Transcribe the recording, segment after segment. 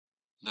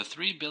The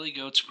Three Billy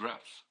Goats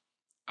Gruff,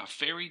 a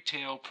fairy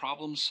tale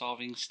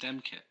problem-solving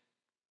STEM kit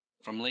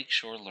from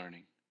Lakeshore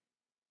Learning.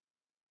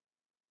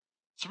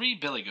 3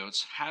 billy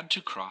goats had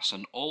to cross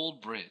an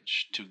old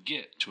bridge to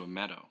get to a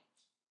meadow.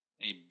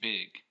 A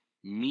big,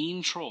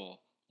 mean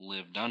troll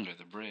lived under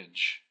the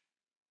bridge.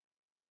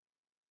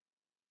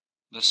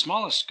 The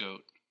smallest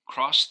goat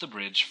crossed the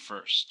bridge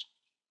first.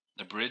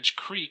 The bridge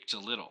creaked a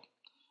little.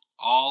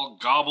 "I'll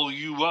gobble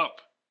you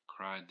up,"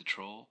 cried the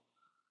troll.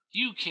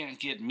 "You can't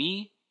get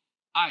me.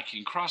 I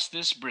can cross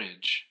this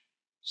bridge,"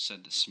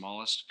 said the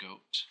smallest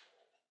goat.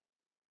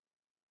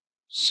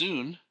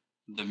 Soon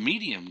the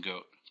medium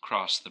goat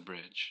crossed the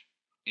bridge.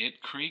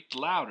 It creaked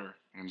louder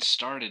and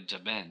started to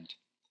bend.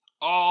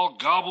 "I'll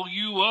gobble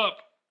you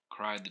up,"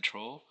 cried the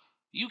troll.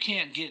 "You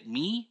can't get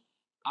me.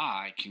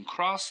 I can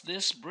cross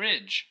this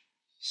bridge,"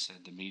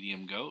 said the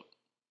medium goat.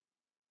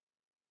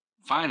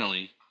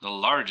 Finally, the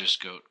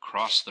largest goat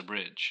crossed the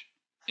bridge.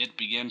 It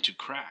began to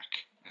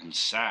crack and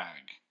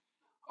sag.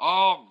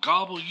 "I'll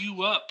gobble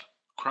you up,"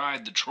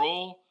 cried the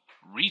troll,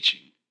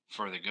 reaching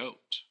for the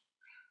goat.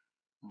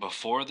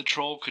 Before the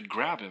troll could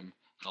grab him,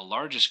 the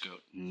largest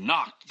goat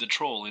knocked the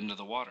troll into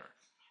the water.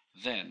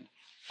 Then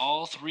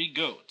all 3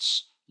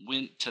 goats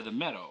went to the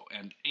meadow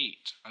and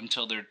ate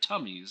until their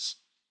tummies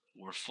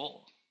were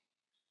full.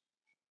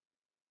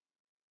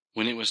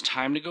 When it was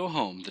time to go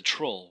home, the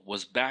troll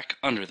was back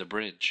under the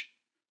bridge.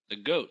 The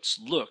goats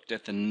looked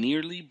at the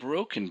nearly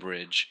broken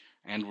bridge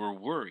and were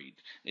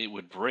worried it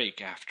would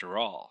break after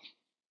all.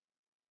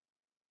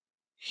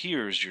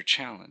 Here's your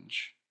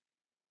challenge.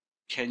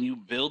 Can you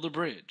build a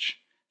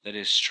bridge that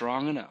is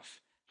strong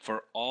enough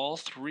for all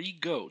 3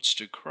 goats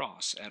to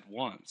cross at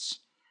once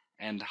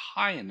and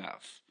high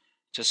enough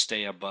to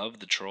stay above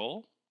the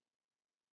troll?